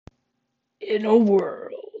In a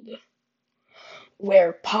world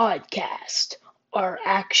where podcasts are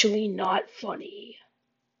actually not funny,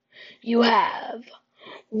 you have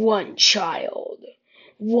one child,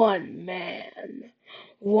 one man,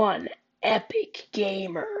 one epic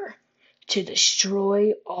gamer to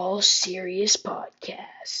destroy all serious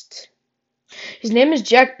podcasts. His name is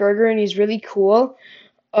Jack Berger and he's really cool.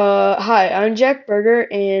 Hi, I'm Jack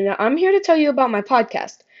Berger and I'm here to tell you about my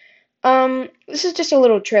podcast. This is just a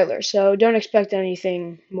little trailer, so don't expect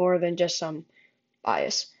anything more than just some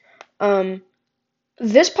bias. Um,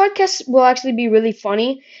 this podcast will actually be really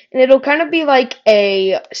funny, and it'll kind of be like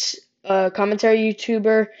a commentary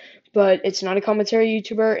YouTuber, but it's not a commentary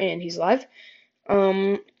YouTuber, and he's live.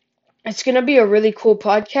 Um, it's gonna be a really cool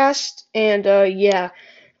podcast, and yeah,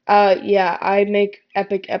 I make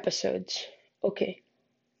epic episodes. Okay,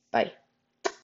 bye.